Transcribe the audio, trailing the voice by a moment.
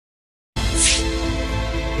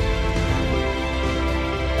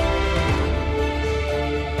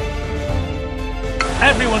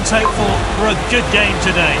Everyone's hopeful for a good game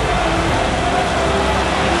today.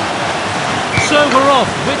 So we're off.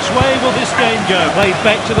 Which way will this game go? Played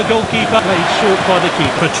back to the goalkeeper. Played short by the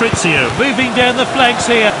keeper. Patrizio moving down the flanks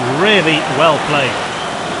here. Really well played.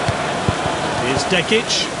 Here's Dekic.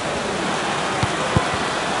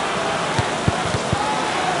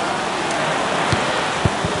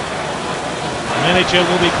 The manager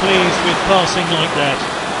will be pleased with passing like that.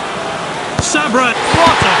 Sabra,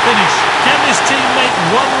 what a finish. Can this team make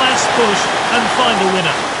one last push and find a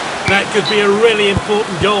winner? That could be a really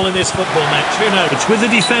important goal in this football match, who knows? It's with the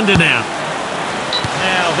defender now.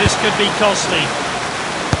 Now, this could be costly.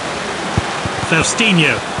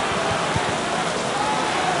 Faustino.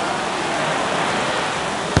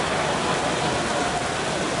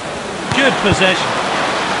 Good possession.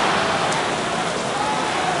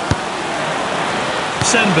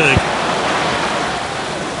 Sandberg.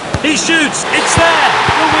 He shoots, it's there,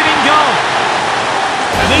 the winning goal.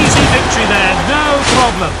 An easy victory there, no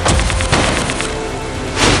problem.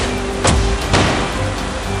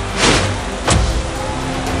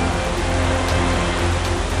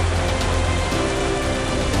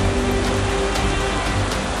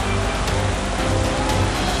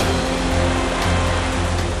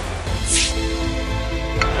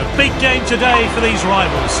 A big game today for these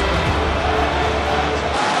rivals.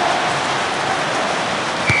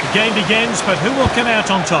 The game begins, but who will come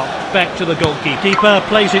out on top? Back to the goalkeeper. Keeper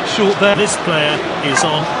plays it short there. This player is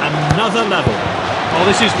on another level. Oh,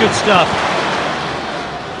 this is good stuff.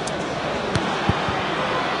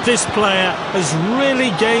 This player has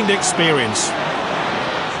really gained experience.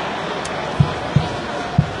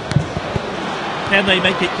 Can they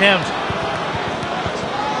make it count?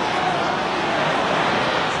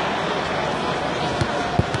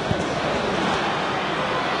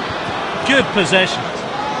 Good possession.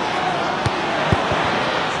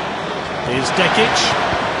 Here's Dekic.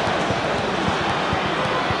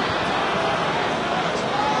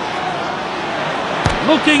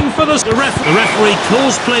 Looking for the referee. The referee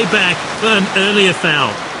calls play back for an earlier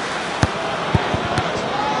foul.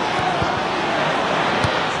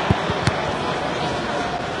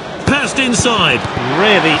 Passed inside.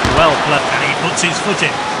 Really well played. And he puts his foot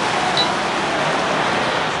in.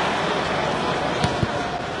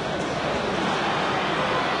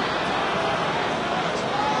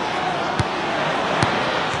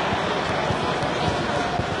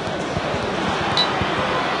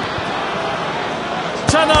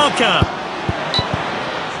 Tanaka.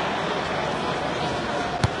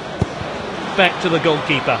 Back to the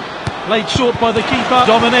goalkeeper. Played short by the keeper.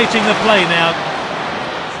 Dominating the play now.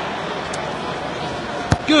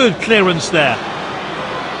 Good clearance there.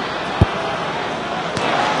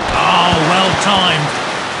 Oh, well timed.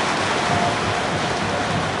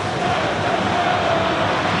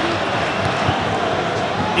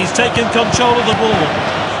 He's taken control of the ball.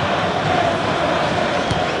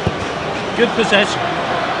 Good possession.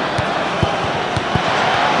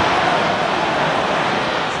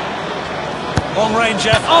 Long ranger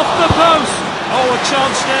off the post. Oh, a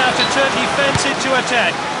chance now to turn defence into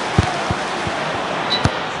attack.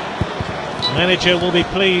 The manager will be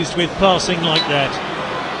pleased with passing like that.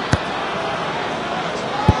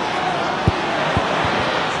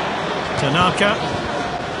 Tanaka.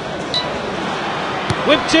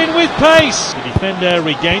 Whipped in with pace. The defender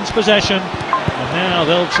regains possession. And now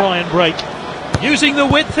they'll try and break. Using the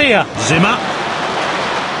width here. Zimmer.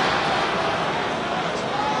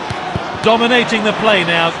 Dominating the play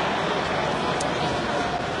now.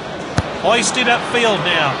 Hoisted upfield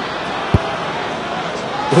now.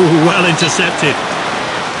 Oh, well intercepted.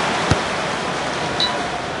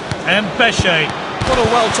 And Bechet. What a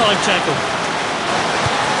well-timed tackle.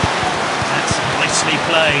 That's nicely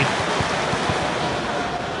played.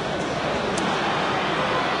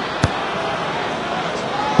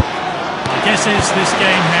 My guess is this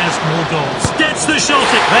game has more goals. Gets the shot.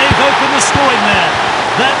 They've opened the scoring there.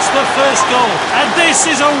 That's the first goal, and this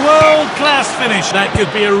is a world-class finish. That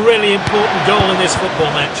could be a really important goal in this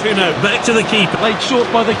football match, who knows? Back to the keeper, played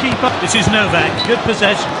short by the keeper. This is Novak, good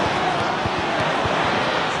possession.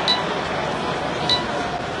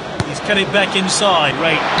 He's cut it back inside.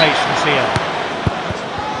 Great patience here.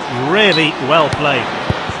 Really well played.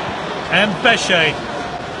 And Bechet.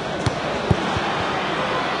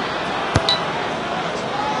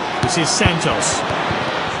 This is Santos.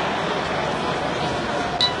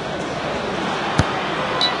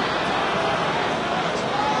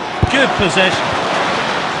 Good possession.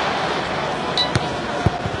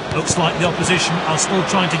 Looks like the opposition are still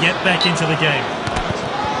trying to get back into the game.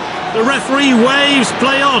 The referee waves,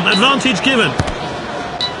 play on, advantage given.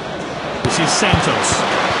 This is Santos.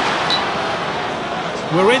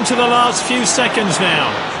 We're into the last few seconds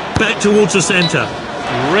now. Back towards the centre.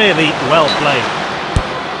 Really well played.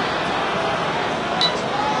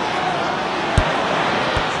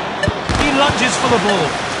 He lunges for the ball.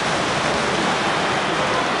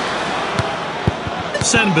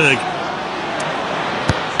 Sandberg.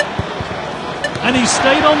 And he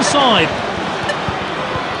stayed onside.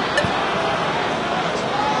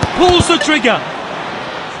 Pulls the trigger.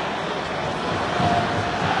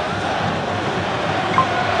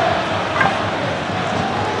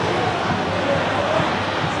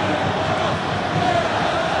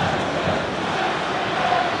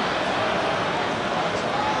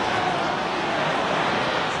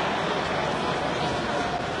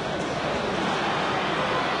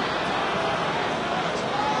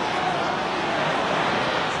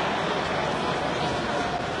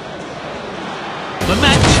 The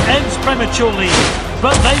match ends prematurely,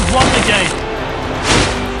 but they've won the game.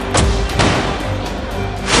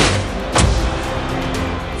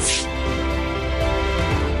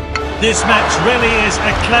 This match really is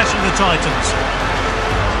a clash of the titans.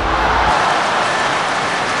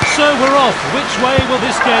 So we're off. Which way will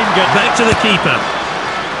this game go? Back to the keeper.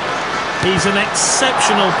 He's an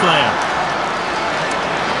exceptional player.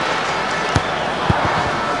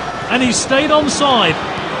 And he stayed onside.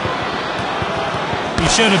 He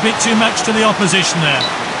showed a bit too much to the opposition there.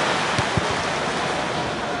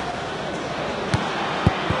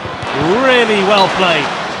 Really well played.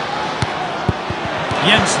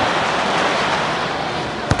 Jensen.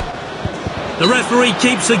 The referee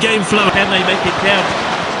keeps the game flowing. Can they make it count?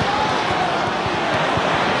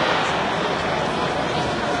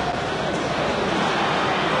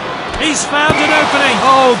 He's found an opening.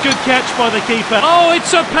 Oh, good catch by the keeper. Oh,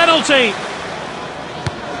 it's a penalty.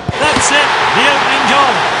 That's it, the opening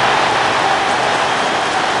goal.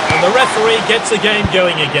 And the referee gets the game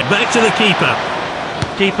going again. Back to the keeper.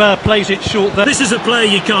 Keeper plays it short there. This is a player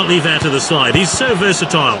you can't leave out of the side. He's so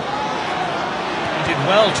versatile. He did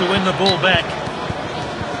well to win the ball back.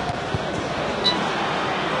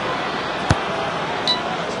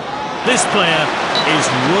 This player is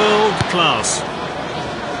world class.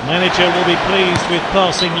 Manager will be pleased with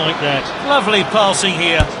passing like that. Lovely passing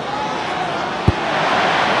here.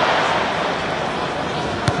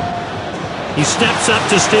 He steps up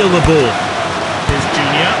to steal the ball. Here's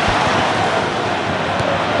Junior.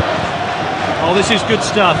 Oh, this is good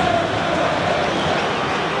stuff.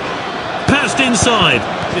 Passed inside.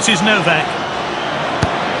 This is Novak.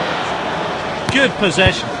 Good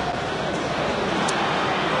possession.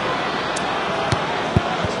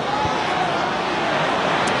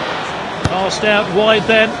 Passed out wide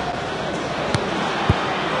then.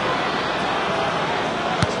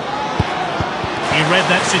 He read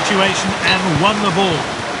that situation and won the ball.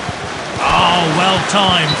 Oh, well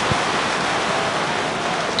timed.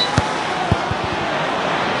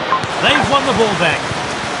 They've won the ball back.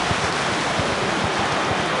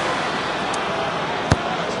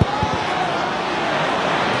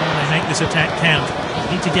 Can they make this attack count?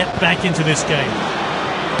 They need to get back into this game.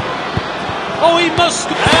 Oh, he must...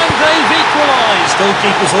 And they've equalised.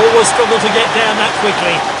 Goalkeepers always struggle to get down that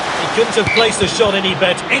quickly. He couldn't have placed the shot any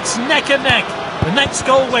better. It's neck and neck. The next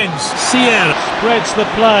goal wins. Sierra spreads the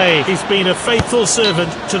play. He's been a faithful servant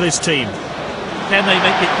to this team. Can they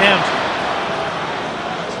make it count?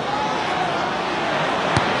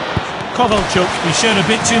 Kovalchuk, he showed a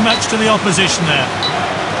bit too much to the opposition there.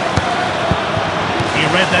 He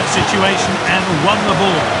read that situation and won the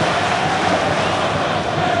ball.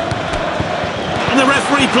 And the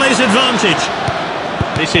referee plays advantage.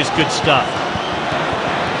 This is good stuff.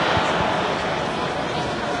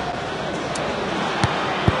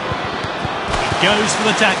 He goes for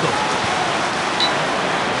the tackle.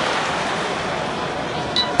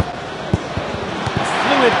 A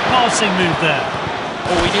fluid passing move there.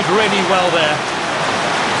 Oh, he did really well there.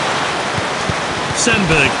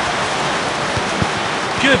 Sandberg.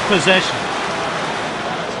 Good possession.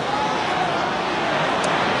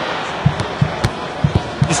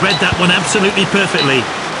 He's read that one absolutely perfectly.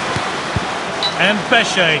 And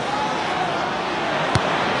Bechet.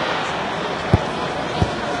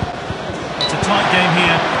 It's a tight game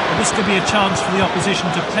here, but this could be a chance for the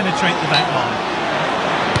opposition to penetrate the back line.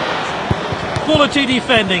 Quality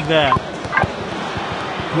defending there.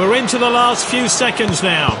 We're into the last few seconds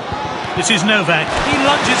now. This is Novak. He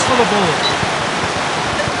lunges for the ball.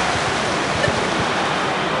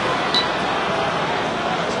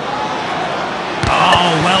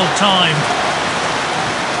 Oh, well timed.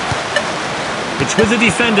 It's with the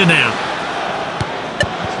defender now.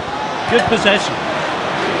 Good possession.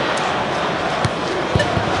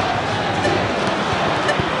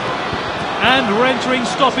 And we're entering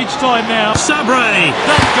stoppage time now. Sabre!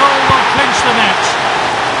 That goal will clinch the match.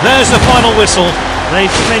 There's the final whistle. They've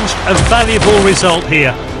clinched a valuable result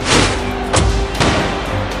here.